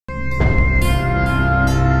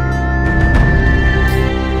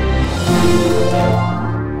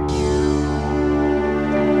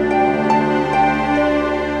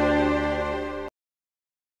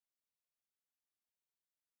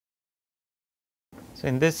So,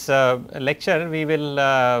 in this lecture we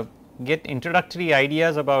will get introductory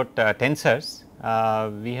ideas about tensors.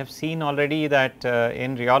 We have seen already that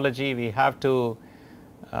in rheology we have to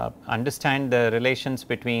understand the relations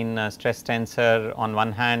between stress tensor on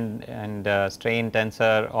one hand and strain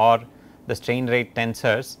tensor or the strain rate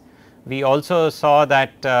tensors. We also saw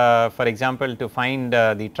that for example, to find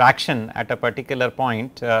the traction at a particular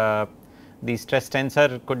point, the stress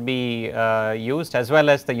tensor could be used as well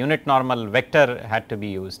as the unit normal vector had to be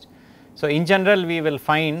used. So, in general we will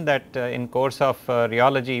find that in course of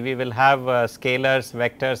rheology we will have scalars,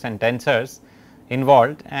 vectors and tensors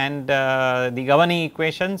involved, and the governing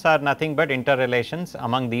equations are nothing but interrelations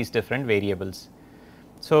among these different variables.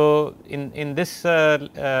 So, in this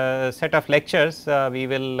set of lectures we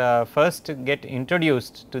will first get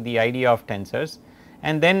introduced to the idea of tensors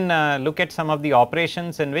and then look at some of the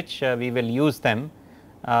operations in which we will use them,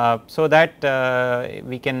 so that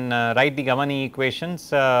we can write the governing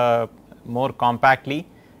equations more compactly,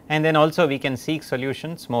 and then also we can seek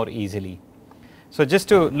solutions more easily. So, just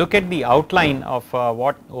to look at the outline of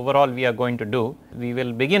what overall we are going to do, we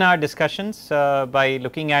will begin our discussions by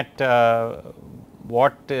looking at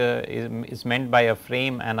what is meant by a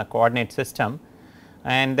frame and a coordinate system,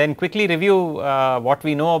 and then quickly review what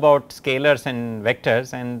we know about scalars and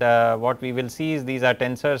vectors, and what we will see is these are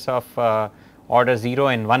tensors of order 0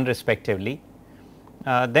 and 1 respectively.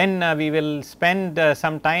 Then we will spend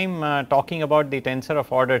some time talking about the tensor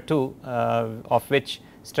of order 2, of which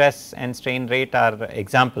stress and strain rate are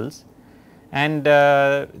examples, and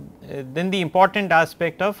then the important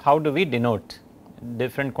aspect of how do we denote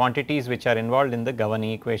different quantities which are involved in the governing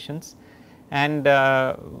equations. And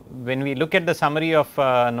when we look at the summary of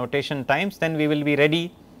notation times, then we will be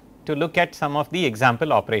ready to look at some of the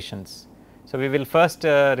example operations. So, we will first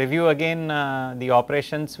review again the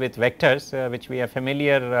operations with vectors, which we are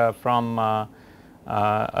familiar from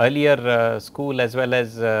earlier school as well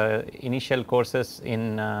as initial courses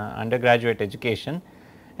in undergraduate education,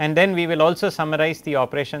 and then we will also summarize the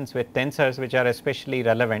operations with tensors, which are especially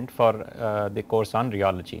relevant for the course on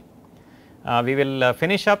rheology. We will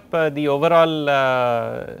finish up the overall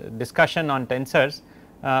discussion on tensors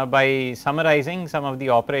by summarizing some of the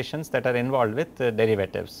operations that are involved with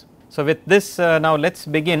derivatives. So, with this now let us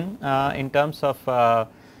begin in terms of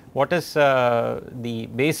what is the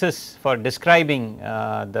basis for describing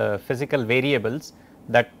the physical variables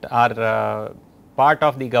that are part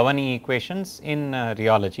of the governing equations in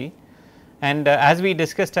rheology. And as we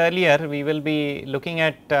discussed earlier, we will be looking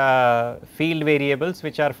at field variables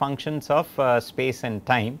which are functions of space and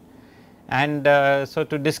time. And so,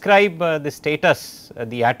 to describe the status,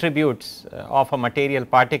 the attributes of a material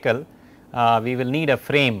particle, we will need a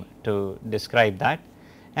frame to describe that.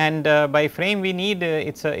 And by frame we need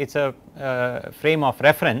it is a frame of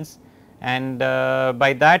reference, and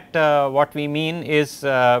by that what we mean is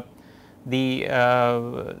the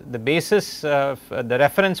basis of the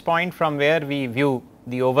reference point from where we view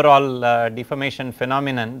the overall deformation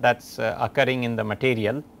phenomenon that is occurring in the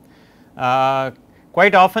material.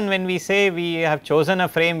 Quite often when we say we have chosen a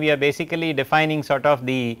frame, we are basically defining sort of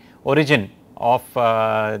the origin of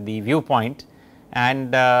the viewpoint,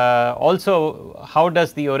 and also how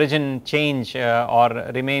does the origin change or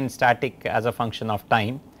remain static as a function of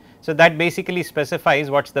time. So, that basically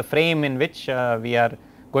specifies what is the frame in which we are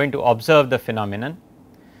going to observe the phenomenon.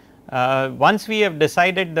 Once we have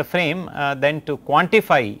decided the frame, then to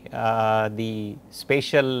quantify the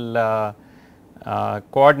spatial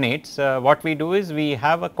coordinates, what we do is we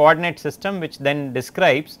have a coordinate system which then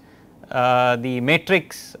describes the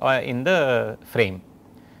matrix in the frame.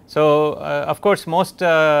 So, of course, most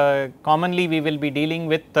commonly we will be dealing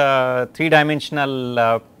with 3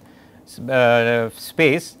 dimensional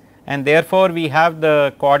space, and therefore, we have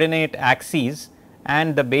the coordinate axes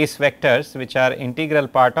and the base vectors which are integral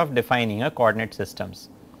part of defining a coordinate systems.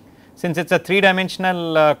 Since it is a 3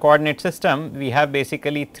 dimensional coordinate system, we have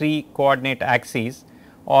basically 3 coordinate axes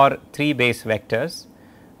or 3 base vectors.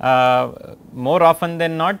 More often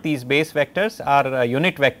than not, these base vectors are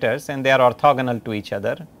unit vectors and they are orthogonal to each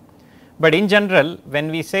other. But in general,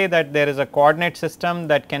 when we say that there is a coordinate system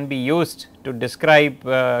that can be used to describe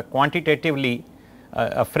quantitatively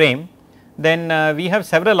a frame, then we have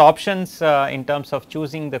several options in terms of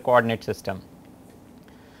choosing the coordinate system.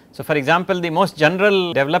 So, for example, the most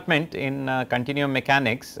general development in continuum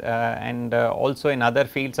mechanics and also in other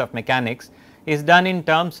fields of mechanics is done in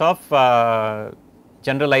terms of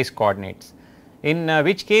generalized coordinates, in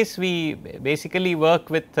which case we basically work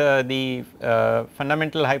with the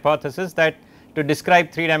fundamental hypothesis that to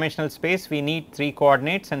describe 3 dimensional space we need 3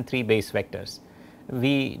 coordinates and 3 base vectors.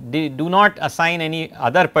 We do not assign any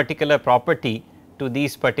other particular property to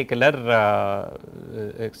these particular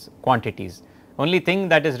quantities. Only thing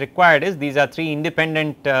that is required is these are 3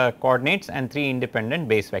 independent coordinates and 3 independent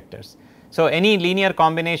base vectors. So, any linear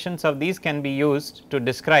combinations of these can be used to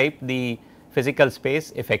describe the physical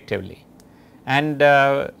space effectively. And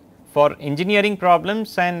for engineering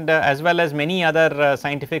problems and as well as many other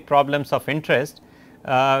scientific problems of interest,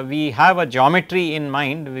 we have a geometry in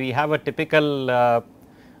mind, we have a typical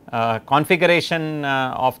configuration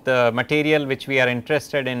of the material which we are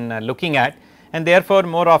interested in looking at, and therefore,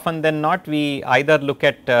 more often than not we either look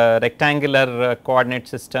at rectangular coordinate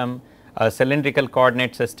system, a cylindrical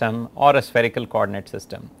coordinate system or a spherical coordinate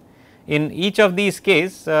system. In each of these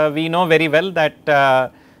cases, we know very well that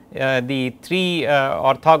the 3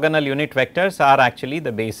 orthogonal unit vectors are actually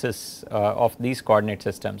the basis of these coordinate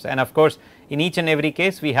systems, and of course, in each and every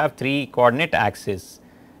case we have 3 coordinate axes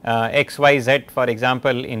x, y, z for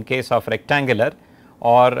example, in case of rectangular,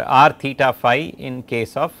 or r, theta, phi in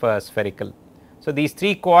case of spherical. So, these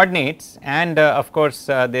 3 coordinates and of course,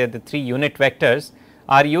 the 3 unit vectors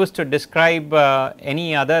are used to describe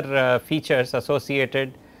any other features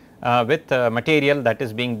associated with material that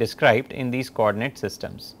is being described in these coordinate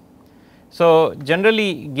systems. So,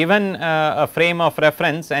 generally given a frame of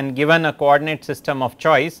reference and given a coordinate system of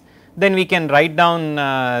choice, then we can write down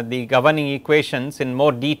the governing equations in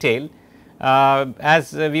more detail.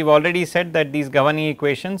 As we have already said that these governing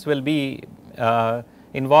equations will be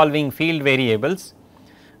involving field variables.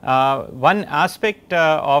 One aspect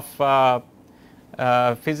of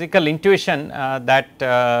physical intuition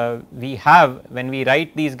that we have when we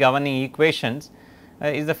write these governing equations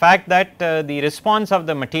is the fact that the response of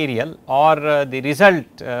the material or the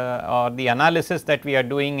result or the analysis that we are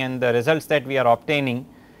doing and the results that we are obtaining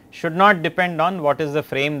should not depend on what is the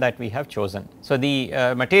frame that we have chosen. So, the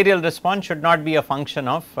material response should not be a function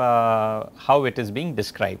of how it is being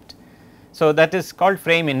described. So, that is called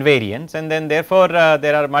frame invariance, and then therefore,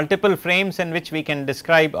 there are multiple frames in which we can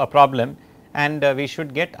describe a problem and we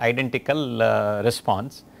should get identical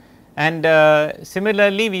response. And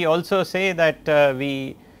similarly, we also say that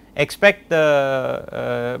we expect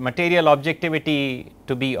the material objectivity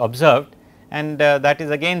to be observed, and that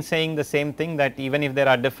is again saying the same thing, that even if there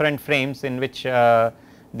are different frames in which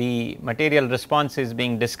the material response is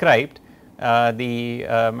being described,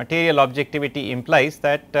 the material objectivity implies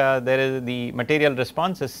that there is the material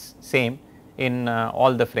response is same in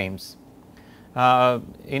all the frames. For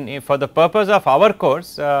the purpose of our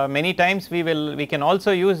course, many times we can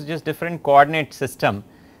also use just different coordinate system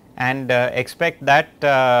and expect that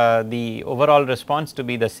the overall response to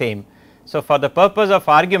be the same. So, for the purpose of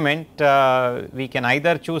argument, we can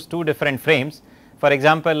either choose 2 different frames. For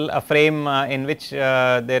example, a frame in which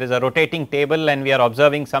there is a rotating table and we are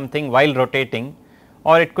observing something while rotating,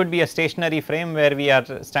 or it could be a stationary frame where we are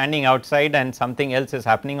standing outside and something else is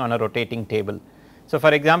happening on a rotating table. So,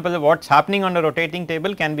 for example, what is happening on a rotating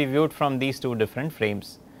table can be viewed from these 2 different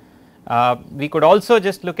frames. We could also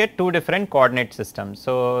just look at 2 different coordinate systems.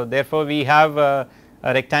 So, therefore, we have a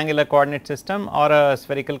rectangular coordinate system or a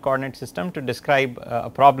spherical coordinate system to describe a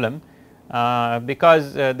problem,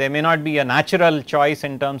 because there may not be a natural choice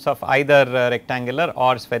in terms of either rectangular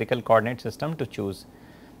or spherical coordinate system to choose.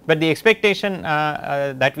 But the expectation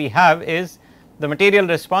that we have is the material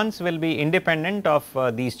response will be independent of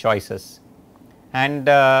these choices. And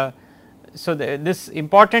so, this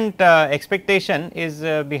important expectation is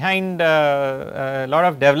behind a lot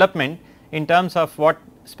of development in terms of what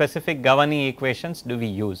specific governing equations do we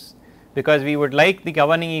use, because we would like the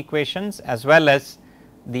governing equations as well as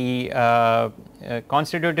the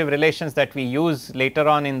constitutive relations that we use later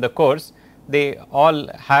on in the course, they all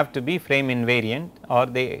have to be frame invariant, or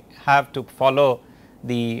they have to follow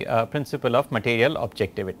the principle of material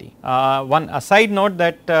objectivity. One aside note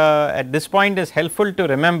that at this point is helpful to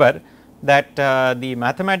remember that the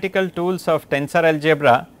mathematical tools of tensor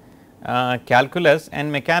algebra, calculus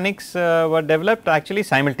and mechanics were developed actually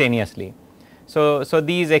simultaneously. So,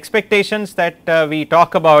 these expectations that we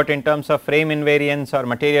talk about in terms of frame invariance or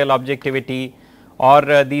material objectivity,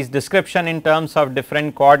 or these description in terms of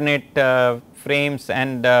different coordinate frames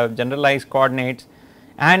and generalized coordinates,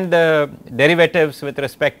 and the derivatives with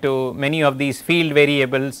respect to many of these field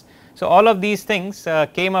variables. So, all of these things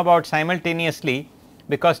came about simultaneously,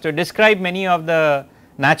 because to describe many of the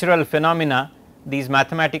natural phenomena, these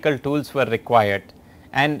mathematical tools were required,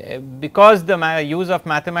 and because the use of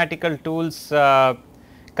mathematical tools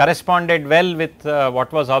corresponded well with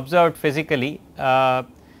what was observed physically,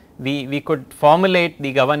 we could formulate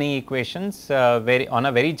the governing equations on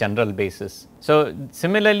a very general basis. So,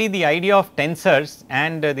 similarly, the idea of tensors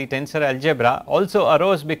and the tensor algebra also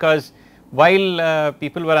arose because while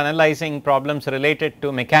people were analyzing problems related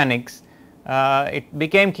to mechanics, it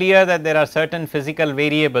became clear that there are certain physical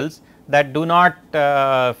variables that do not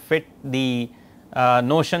fit the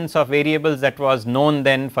notions of variables that was known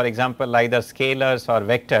then, for example, either scalars or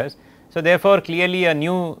vectors. So, therefore, clearly a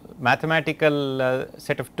new mathematical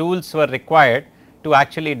set of tools were required to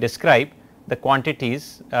actually describe the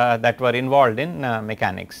quantities that were involved in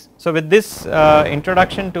mechanics. So, with this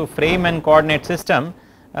introduction to frame and coordinate system,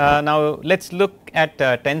 now let us look at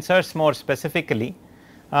tensors more specifically.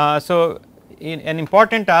 So, an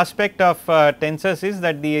important aspect of tensors is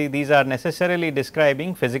that these are necessarily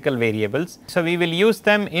describing physical variables. So, we will use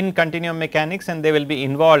them in continuum mechanics and they will be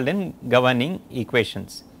involved in governing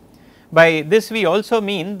equations. By this we also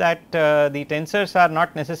mean that the tensors are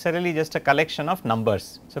not necessarily just a collection of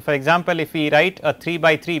numbers. So, for example, if we write a 3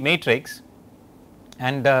 by 3 matrix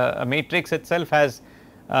and a matrix itself has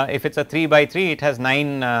if it is a 3 by 3 it has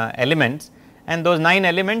 9 elements, and those 9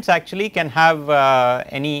 elements actually can have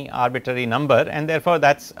any arbitrary number, and therefore,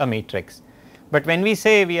 that is a matrix. But when we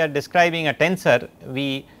say we are describing a tensor,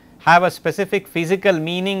 we have a specific physical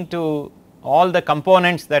meaning to all the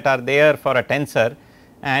components that are there for a tensor,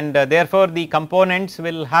 and therefore, the components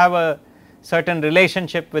will have a certain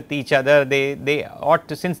relationship with each other. They ought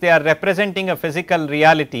to, since they are representing a physical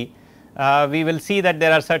reality, we will see that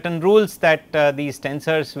there are certain rules that these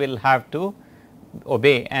tensors will have to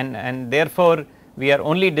obey, and therefore, we are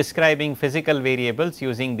only describing physical variables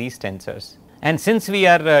using these tensors. And since we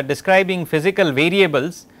are describing physical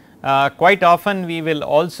variables, quite often we will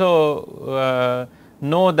also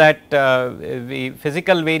know that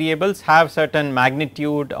physical variables have certain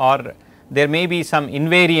magnitude, or there may be some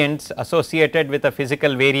invariants associated with a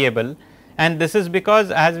physical variable, and this is because,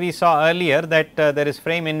 as we saw earlier, that there is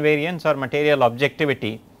frame invariance or material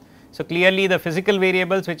objectivity. So, clearly the physical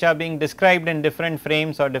variables which are being described in different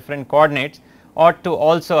frames or different coordinates ought to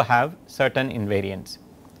also have certain invariants.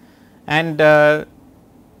 And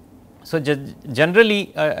so,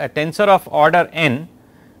 generally a tensor of order n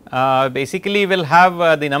basically will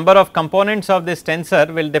have the number of components of this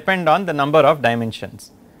tensor will depend on the number of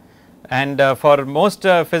dimensions, and for most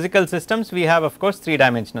physical systems we have of course 3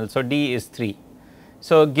 dimensional. So, D is 3.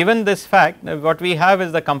 So, given this fact, what we have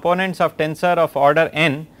is the components of tensor of order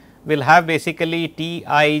n will have basically T,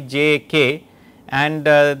 I, J, K, and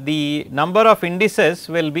the number of indices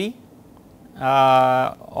will be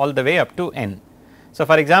all the way up to n. So,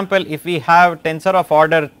 for example, if we have tensor of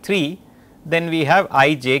order 3, then we have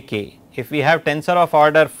I, J, K. If we have tensor of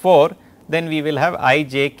order 4, then we will have I,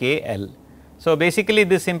 J, K, L. So, basically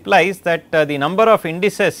this implies that the number of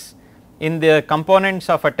indices in the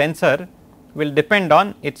components of a tensor will depend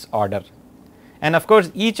on its order. And of course,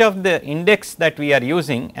 each of the index that we are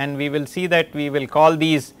using, and we will see that we will call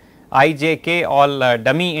these I, J, K all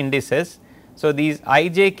dummy indices. So, these I,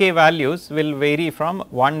 J, K values will vary from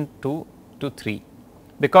 1 to 3,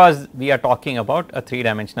 because we are talking about a 3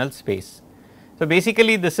 dimensional space. So,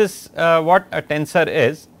 basically this is what a tensor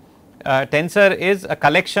is. Tensor is a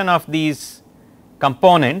collection of these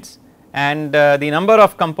components, and the number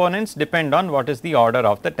of components depend on what is the order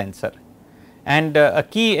of the tensor. And a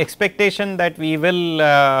key expectation that we will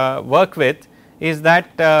work with is that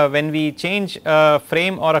when we change a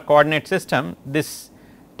frame or a coordinate system, this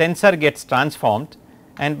tensor gets transformed,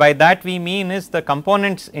 and by that we mean is the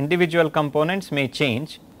components, individual components may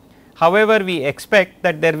change. However, we expect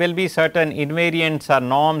that there will be certain invariants or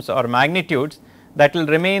norms or magnitudes that will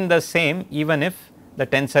remain the same even if the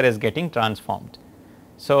tensor is getting transformed.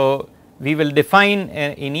 So, we will define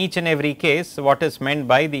in each and every case what is meant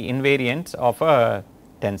by the invariants of a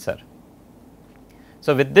tensor.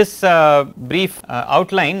 So, with this brief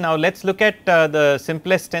outline, now let us look at the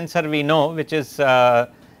simplest tensor we know, which is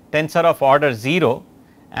tensor of order 0,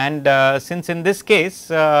 and since in this case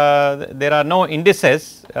there are no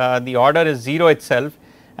indices, the order is 0 itself,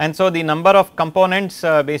 and so the number of components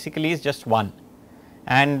basically is just 1.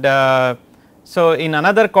 And so, in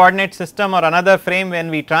another coordinate system or another frame,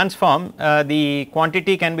 when we transform, the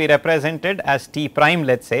quantity can be represented as T prime,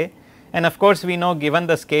 let us say, and of course, we know given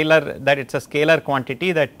the scalar that it is a scalar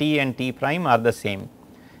quantity, that T and T prime are the same.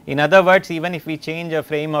 In other words, even if we change a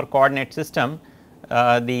frame or coordinate system,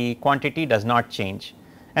 the quantity does not change.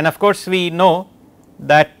 And of course, we know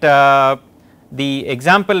that the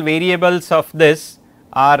example variables of this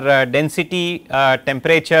are density,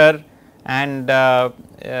 temperature, and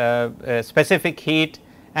specific heat,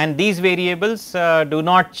 and these variables do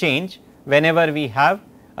not change whenever we have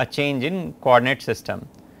a change in coordinate system.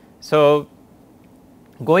 So,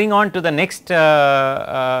 going on to the next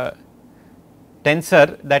tensor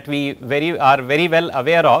that we are very well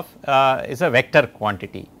aware of is a vector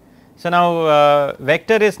quantity. So, now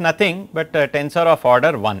vector is nothing but a tensor of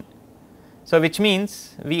order 1. So, which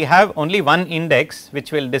means we have only one index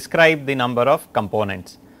which will describe the number of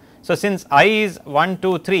components. So, since I is 1,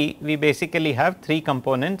 2, 3, we basically have 3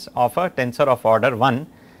 components of a tensor of order 1,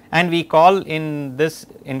 and we call in this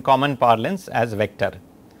in common parlance as vector.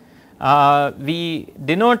 We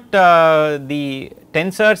denote the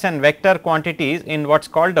tensors and vector quantities in what is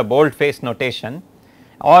called a boldface notation,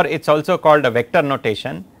 or it is also called a vector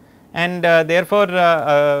notation, and therefore,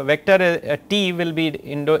 vector t will be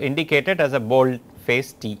indicated as a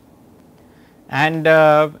boldface t. And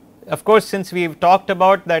of course, since we have talked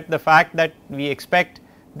about that the fact that we expect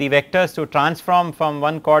the vectors to transform from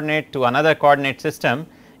one coordinate to another coordinate system,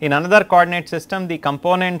 in another coordinate system the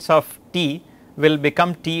components of t will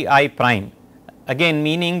become t I prime, again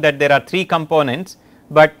meaning that there are 3 components,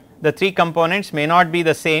 but the 3 components may not be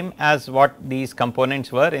the same as what these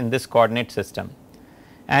components were in this coordinate system.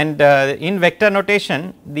 And in vector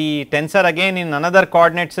notation, the tensor again in another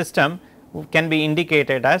coordinate system can be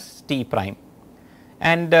indicated as t prime.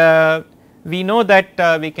 And we know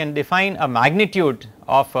that we can define a magnitude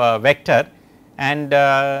of a vector, and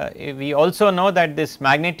we also know that this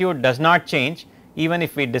magnitude does not change even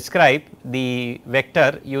if we describe the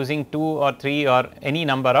vector using 2 or 3 or any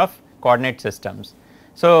number of coordinate systems.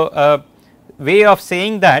 So, way of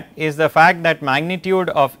saying that is the fact that magnitude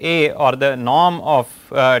of A or the norm of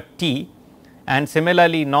t, and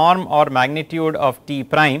similarly norm or magnitude of t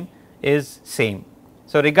prime is same.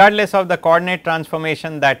 So, regardless of the coordinate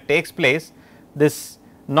transformation that takes place, this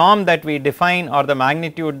norm that we define or the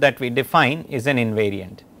magnitude that we define is an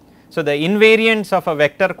invariant. So, the invariance of a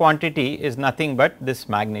vector quantity is nothing but this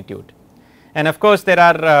magnitude, and of course, there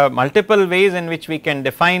are multiple ways in which we can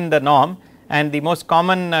define the norm, and the most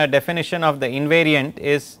common definition of the invariant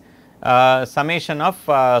is summation of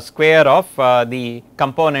square of the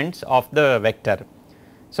components of the vector.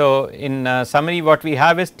 So, in summary what we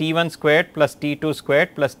have is t1 squared plus t2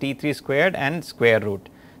 squared plus t3 squared and square root.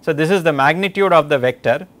 So, this is the magnitude of the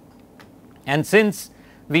vector, and since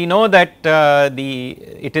we know that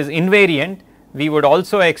it is invariant, we would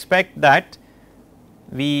also expect that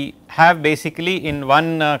we have basically in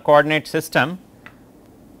one coordinate system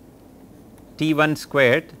t1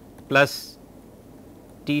 squared plus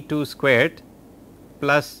t2 squared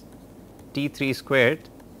plus t3 squared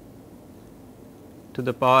to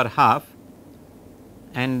the power half,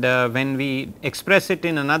 and when we express it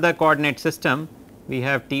in another coordinate system, we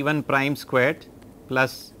have t1 prime squared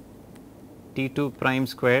plus t2 prime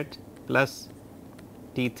squared plus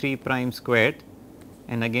t3 prime squared,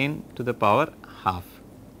 and again to the power half.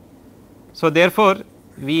 So, therefore,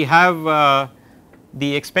 we have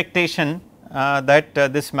the expectation that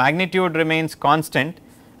this magnitude remains constant,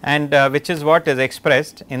 and which is what is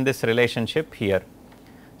expressed in this relationship here.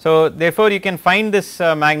 So, therefore, you can find this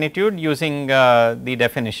magnitude using the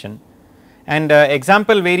definition, and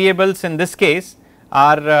example variables in this case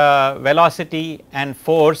are velocity and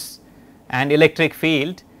force and electric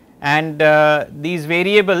field, and these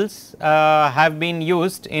variables have been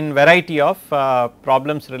used in variety of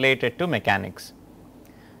problems related to mechanics.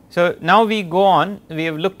 So, now we go on, we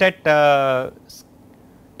have looked at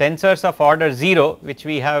tensors of order 0, which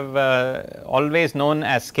we have always known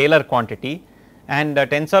as scalar quantity, and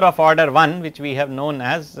tensor of order 1, which we have known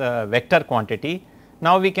as vector quantity.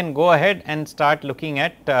 Now, we can go ahead and start looking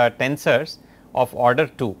at tensors of order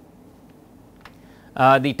 2.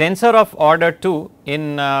 The tensor of order 2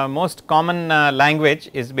 in most common language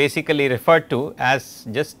is basically referred to as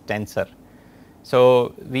just tensor.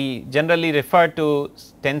 So, we generally refer to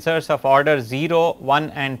tensors of order 0, 1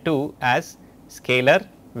 and 2 as scalar,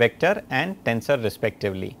 vector and tensor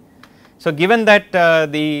respectively. So, given that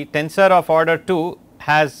the tensor of order 2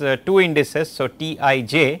 has 2 indices, so t I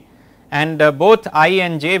j, and both I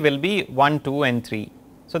and j will be 1, 2 and 3.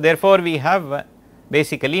 So, therefore, we have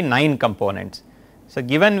basically 9 components. So,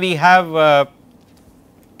 given we have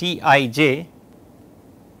t I j,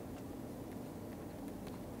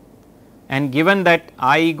 and given that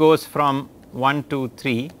I goes from 1 to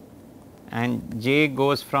 3 and j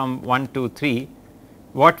goes from 1 to 3,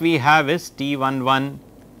 what we have is t 1 1,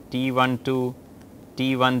 t 1 2,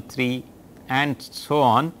 t 1 3 and so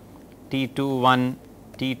on, t 2 1,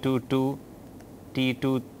 t 2 2, t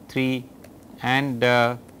 2 3 and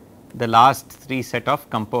the last 3 set of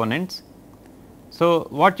components. So,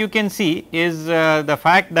 what you can see is the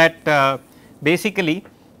fact that basically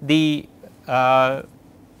the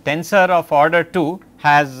tensor of order 2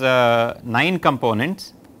 has 9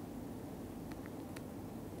 components,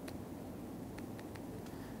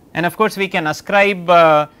 and of course, we can ascribe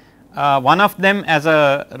one of them as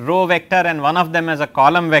a row vector and one of them as a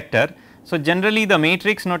column vector. So, generally the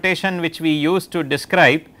matrix notation which we use to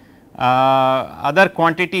describe other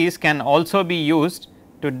quantities can also be used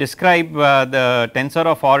to describe the tensor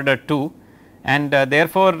of order 2, and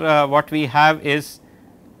therefore, what we have is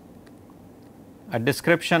a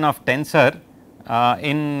description of tensor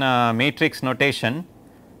in matrix notation,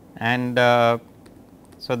 and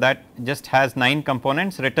so that just has 9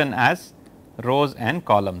 components written as rows and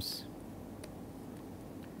columns.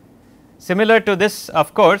 Similar to this,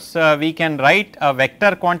 of course, we can write a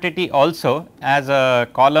vector quantity also as a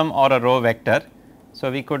column or a row vector.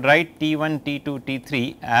 So, we could write T 1, T 2, T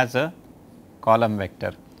 3 as a column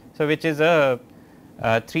vector. So, which is a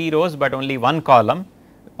 3 rows, but only 1 column.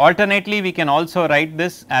 Alternately, we can also write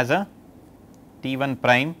this as a T 1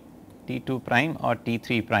 prime, T 2 prime or T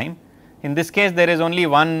 3 prime. In this case, there is only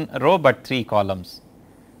 1 row, but 3 columns.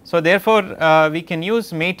 So, therefore, we can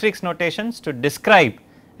use matrix notations to describe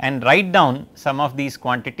and write down some of these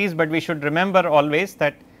quantities, but we should remember always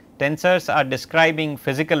that tensors are describing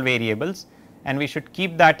physical variables, and we should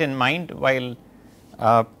keep that in mind while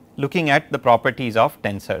looking at the properties of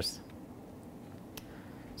tensors.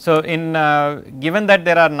 So, in given that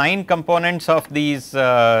there are 9 components of these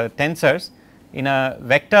tensors, in a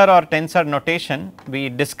vector or tensor notation we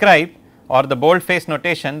describe, or the boldface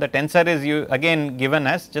notation, the tensor is again given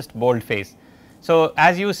as just boldface. So,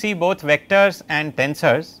 as you see, both vectors and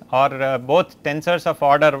tensors, or both tensors of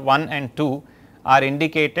order 1 and 2 are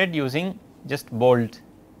indicated using just bold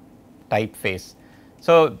typeface.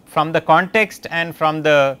 So, from the context and from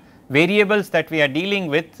the variables that we are dealing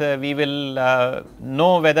with, we will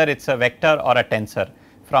know whether it is a vector or a tensor.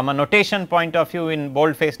 From a notation point of view, in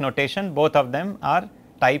boldface notation, both of them are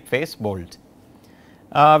typeface bold.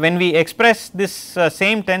 When we express this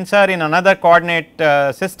same tensor in another coordinate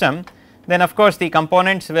system, then of course, the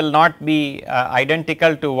components will not be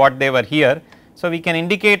identical to what they were here. So, we can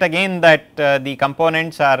indicate again that the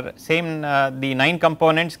components are same, the 9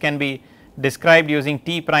 components can be described using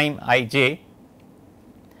T prime I j,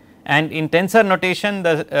 and in tensor notation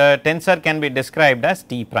the tensor can be described as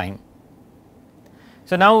T prime.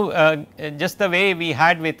 So, now just the way we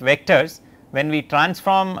had with vectors, when we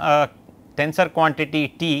transform a tensor quantity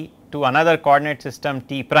T to another coordinate system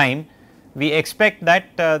T prime, we expect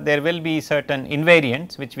that there will be certain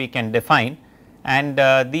invariants which we can define, and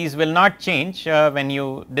these will not change when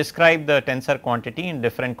you describe the tensor quantity in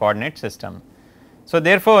different coordinate system. So,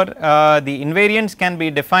 therefore, the invariants can be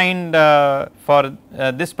defined for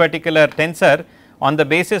this particular tensor on the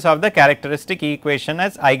basis of the characteristic equation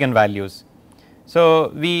as eigenvalues.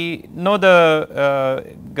 So, we know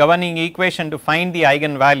the governing equation to find the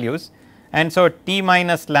eigenvalues, and so T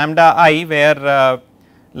minus lambda I, where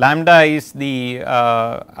lambda is the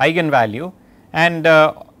eigenvalue, and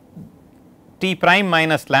T prime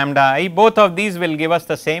minus lambda I, both of these will give us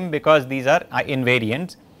the same because these are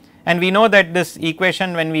invariants. And we know that this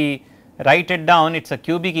equation, when we write it down, it is a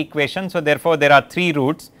cubic equation. So, therefore, there are 3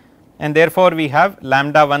 roots, and therefore, we have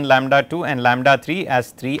lambda 1, lambda 2 and lambda 3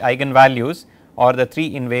 as 3 eigenvalues or the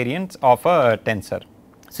 3 invariants of a tensor.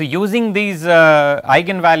 So, using these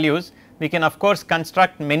eigenvalues, we can of course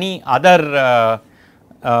construct many other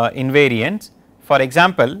invariants. For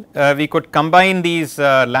example, we could combine these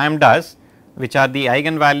lambdas, which are the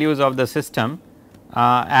eigenvalues of the system,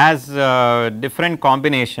 as different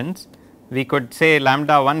combinations. We could say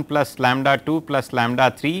lambda 1 plus lambda 2 plus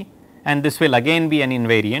lambda 3, and this will again be an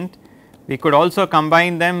invariant. We could also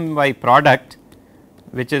combine them by product,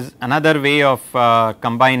 which is another way of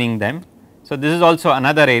combining them. So, this is also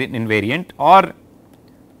another invariant, or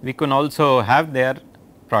we can also have their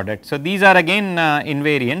product. So, these are again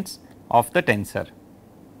invariants of the tensor.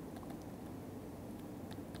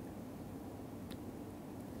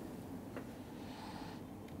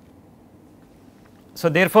 So,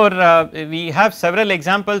 therefore, we have several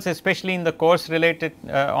examples, especially in the course related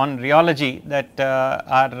on rheology, that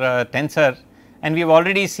are tensor, and we have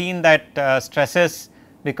already seen that stresses,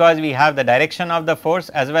 because we have the direction of the force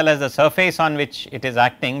as well as the surface on which it is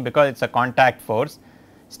acting, because it is a contact force.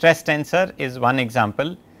 Stress tensor is one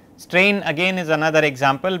example. Strain again is another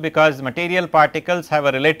example, because material particles have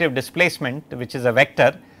a relative displacement which is a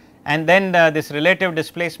vector, and then this relative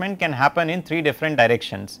displacement can happen in 3 different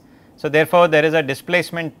directions. So, therefore, there is a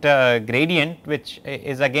displacement gradient which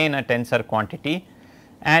is again a tensor quantity,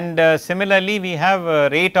 and similarly we have a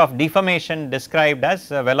rate of deformation described as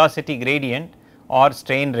velocity gradient or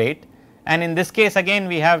strain rate, and in this case again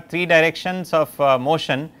we have 3 directions of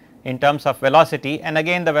motion in terms of velocity, and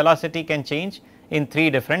again the velocity can change in 3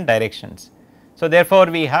 different directions. So, therefore,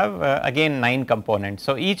 we have again 9 components.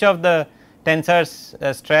 So, each of the tensors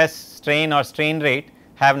stress, strain or strain rate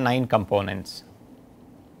have 9 components.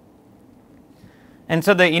 And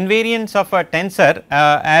so, the invariance of a tensor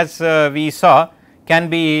as we saw can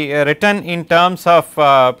be written in terms of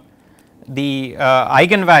the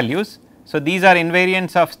eigenvalues. So, these are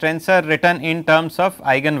invariants of tensor written in terms of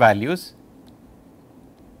eigenvalues.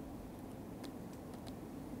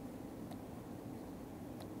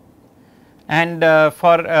 And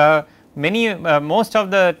for many most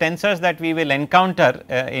of the tensors that we will encounter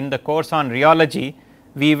in the course on rheology,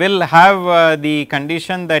 we will have the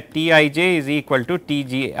condition that Tij is equal to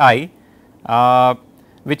Tgi,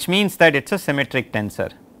 which means that it is a symmetric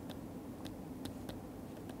tensor.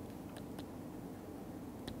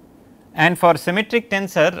 And for symmetric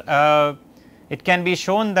tensor, it can be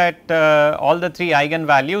shown that all the 3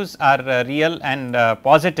 eigenvalues are real and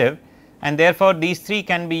positive, and therefore, these 3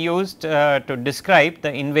 can be used to describe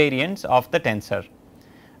the invariance of the tensor.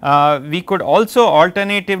 We could also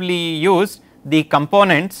alternatively use the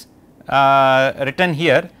components written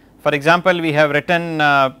here. For example, we have written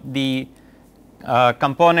the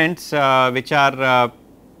components which are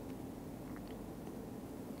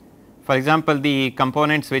for example, the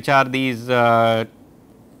components which are these 9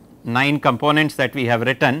 components that we have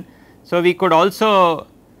written. So, we could also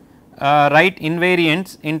write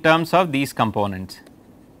invariants in terms of these components.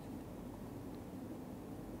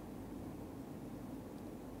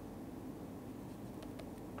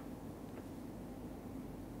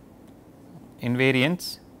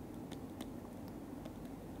 Invariants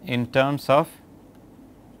in terms of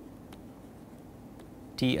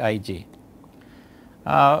Tij.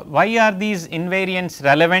 Why are these invariants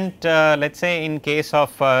relevant? Let us say in case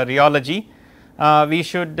of rheology, we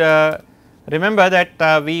should remember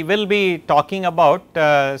that we will be talking about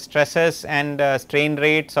stresses and strain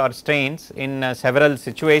rates or strains in several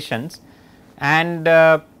situations. And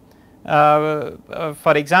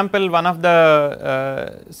for example, one of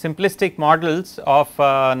the simplistic models of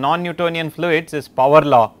non-Newtonian fluids is power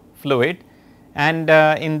law fluid, and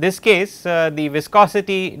in this case the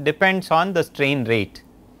viscosity depends on the strain rate.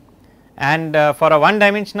 And for a one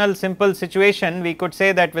dimensional simple situation, we could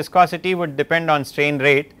say that viscosity would depend on strain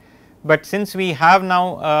rate, but since we have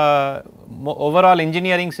now overall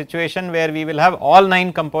engineering situation where we will have all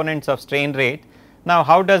 9 components of strain rate, now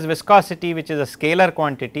how does viscosity, which is a scalar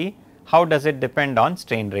quantity, how does it depend on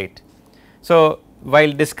strain rate? So,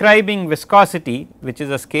 while describing viscosity, which is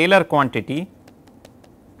a scalar quantity,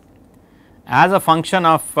 as a function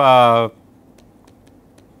of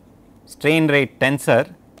strain rate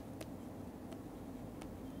tensor,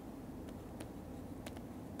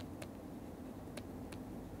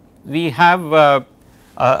 we have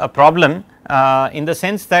a problem in the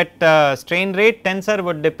sense that strain rate tensor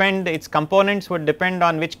would depend, its components would depend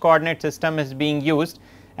on which coordinate system is being used,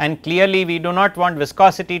 and clearly we do not want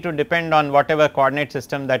viscosity to depend on whatever coordinate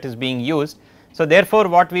system that is being used. So, therefore,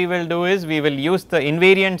 what we will do is we will use the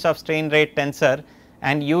invariance of strain rate tensor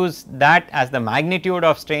and use that as the magnitude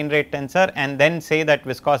of strain rate tensor, and then say that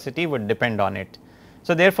viscosity would depend on it.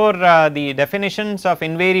 So, therefore, the definitions of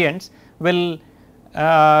invariance will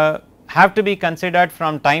have to be considered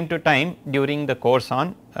from time to time during the course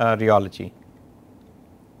on rheology.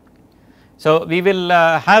 So, we will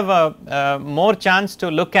have a more chance to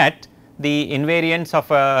look at the invariance of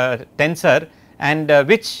a tensor, and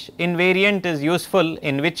which invariant is useful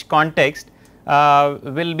in which context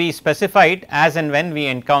will be specified as and when we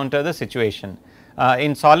encounter the situation.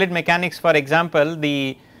 In solid mechanics, for example,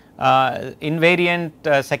 the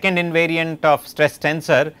invariant second invariant of stress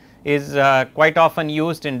tensor is quite often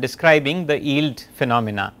used in describing the yield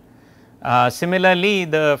phenomena. Similarly,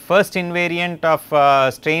 the first invariant of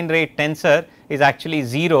strain rate tensor is actually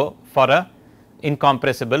 0 for a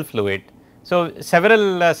incompressible fluid. So,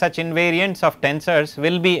 several such invariants of tensors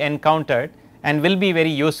will be encountered and will be very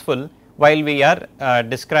useful while we are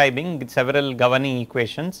describing several governing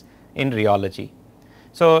equations in rheology.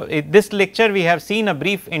 So, in this lecture we have seen a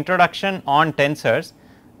brief introduction on tensors.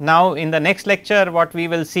 Now, in the next lecture what we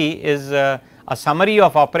will see is a summary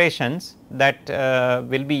of operations that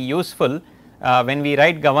will be useful when we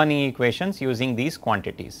write governing equations using these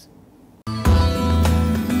quantities.